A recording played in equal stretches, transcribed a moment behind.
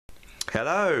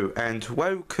Hello and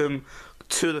welcome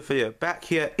to the video. Back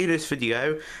here in this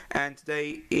video, and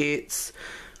today it's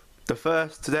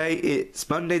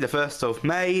Monday, the 1st of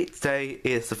May. Today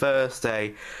is the first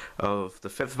day of the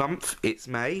 5th month. It's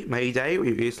May Day,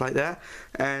 it's like that.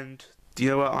 And do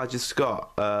you know what I just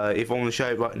got? If I'm on the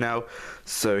show right now,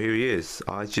 so here he is.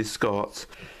 I just got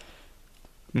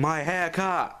my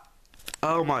haircut.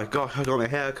 Oh my gosh, I got my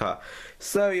haircut.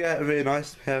 So yeah, really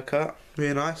nice haircut,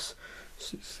 really nice.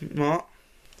 Smart,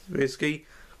 risky,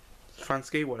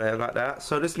 fancy, whatever like that.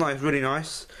 So this nice, really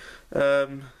nice.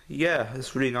 Yeah,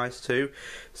 it's really nice too.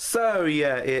 So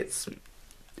yeah, it's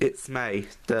May,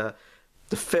 the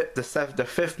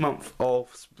fifth month of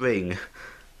spring.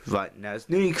 Right now, it's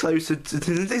nearly closer to.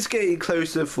 It's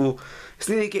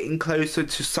nearly getting closer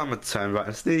to summertime. Right,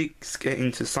 it's nearly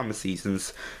getting to summer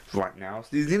seasons right now.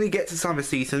 So it's nearly get to summer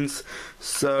seasons.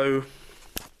 So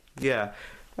yeah.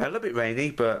 A little bit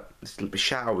rainy, but it's a little bit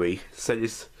showery. So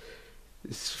it's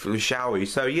showery.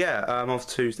 So yeah, I'm off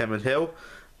to Stemwood Hill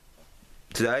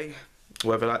today.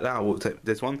 Whether like that, I will take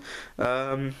this one.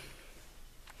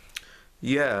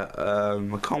 Yeah,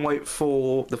 I can't wait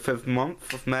for the 5th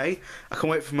month of May. I can't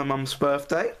wait for my mum's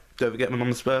birthday. Don't forget my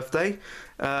mum's birthday.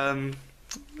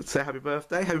 Say happy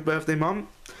birthday, mum.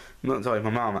 Not sorry,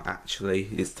 my mum actually.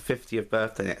 It's the 50th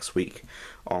birthday next week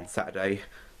on Saturday.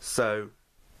 So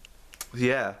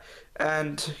yeah,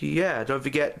 and yeah, don't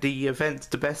forget the event,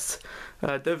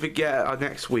 don't forget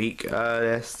next week.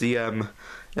 There's the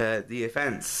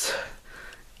events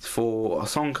for a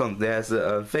song contest. There's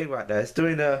a thing right there. It's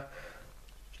doing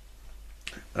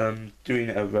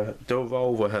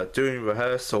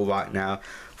rehearsal right now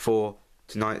for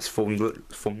tonight's for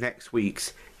next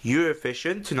week's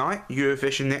Eurovision tonight.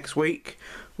 Eurovision next week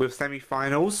with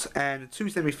semi-finals and two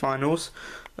semi-finals,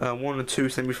 one and two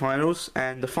semi-finals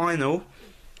and the final.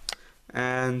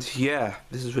 And yeah,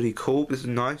 this is really cool. This is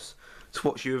nice to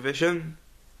watch Eurovision.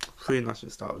 It's really nice to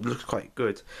start. It looks quite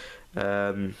good.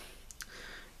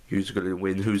 Who's gonna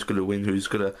win? Who's gonna win? Who's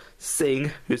gonna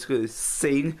sing? Who's gonna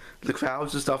sing? The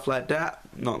crowds and stuff like that.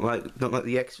 Not like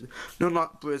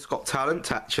Britain's Got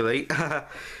Talent actually.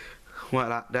 Well,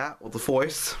 like that, or The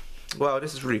Voice. Well,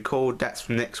 this is really cool. That's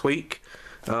from next week.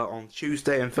 On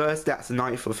Tuesday and Thursday, that's the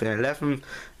 9th and 11th.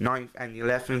 9th and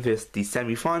 11th is the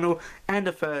semi-final, and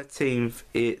the 13th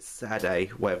it's Saturday,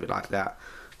 whatever like that.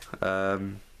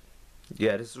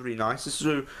 Yeah, this is really nice. This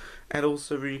is and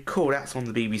also really cool. That's on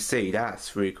the BBC.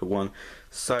 That's a really cool one.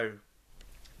 So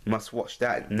must watch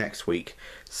that next week.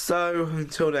 So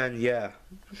until then, yeah,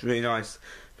 it's really nice.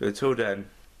 But until then,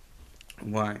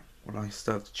 right, when I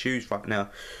start to choose right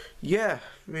now, yeah,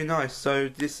 really nice. So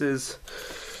this is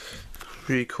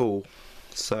really cool.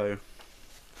 So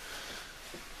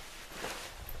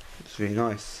it's really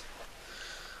nice.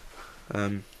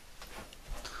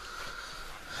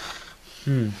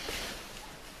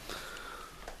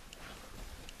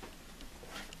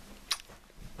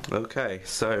 Okay,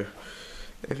 so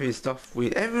every stuff we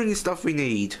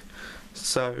need.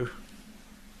 So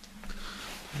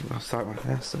I'll start my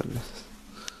hair. So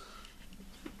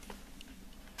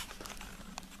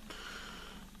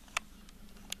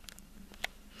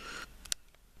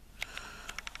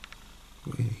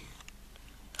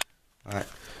right,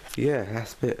 yeah,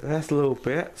 that's a little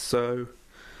bit. So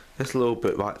that's a little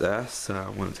bit right there. So I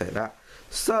want to take that.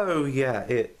 So yeah,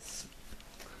 it's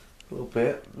a little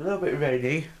bit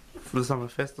rainy for the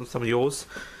Summerfest on some of yours.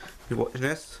 If you're watching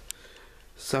this.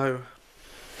 So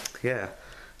yeah,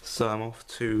 so I'm off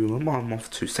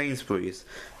to Sainsbury's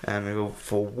and we go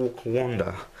for a walk and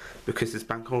wander because it's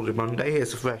Bank Holiday Monday.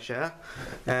 It's a fresh air,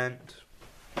 and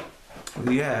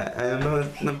yeah,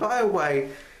 and by the way,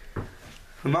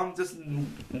 my mum doesn't.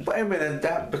 Wait a minute,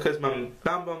 Dad, because my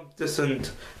mum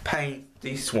doesn't paint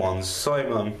these ones. Sorry,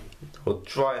 Mum.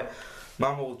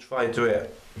 Mum will try to do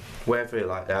it, whether it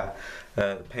like that.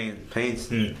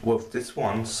 Painting with this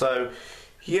one. So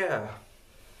yeah,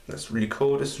 that's really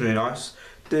cool. This is really nice.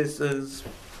 This is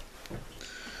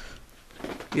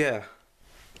yeah.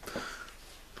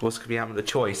 Was gonna be having the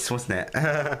choice, wasn't it?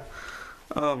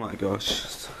 Oh my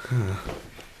gosh.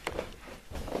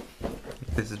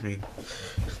 This is me.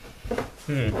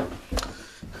 Oh,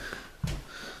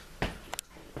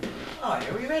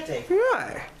 are we ready?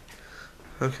 Right.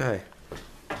 Okay.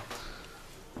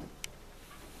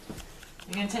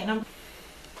 You're going to take number...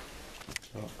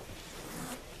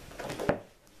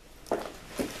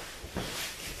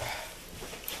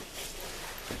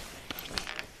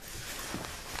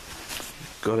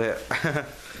 Got it.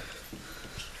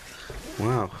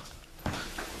 Wow.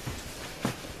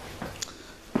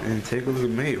 And take a look at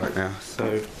me right now.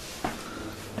 So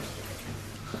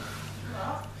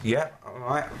yeah,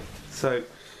 Alright, so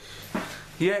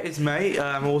yeah, it's May.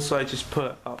 Also, I just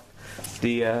put up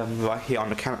the right here on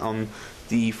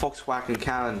the Volkswagen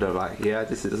calendar right here.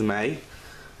 This is May.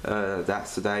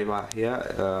 That's today right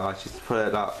here. I just put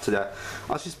it up today.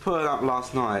 I just put it up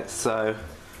last night, so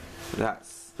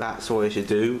that's all you should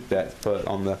do. Let's put it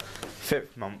on the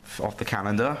 5th month of the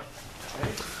calendar.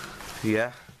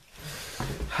 Yeah.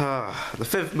 the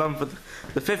 5th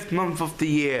month of the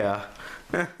year.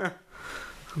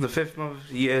 The 5th month of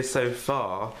the year so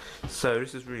far. So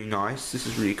this is really nice. This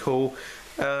is really cool.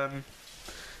 Yeah.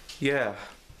 Right,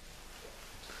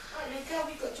 Luca,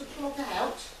 we've got to plug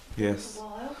out. Yes. For a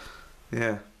while.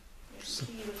 Yeah. See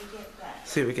you when you get back.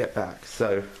 See when we get back.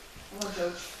 So. Come on,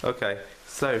 George. Okay.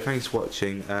 So thanks for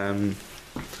watching. And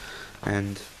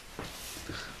we'll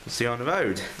see you on the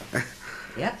road.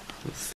 Yep.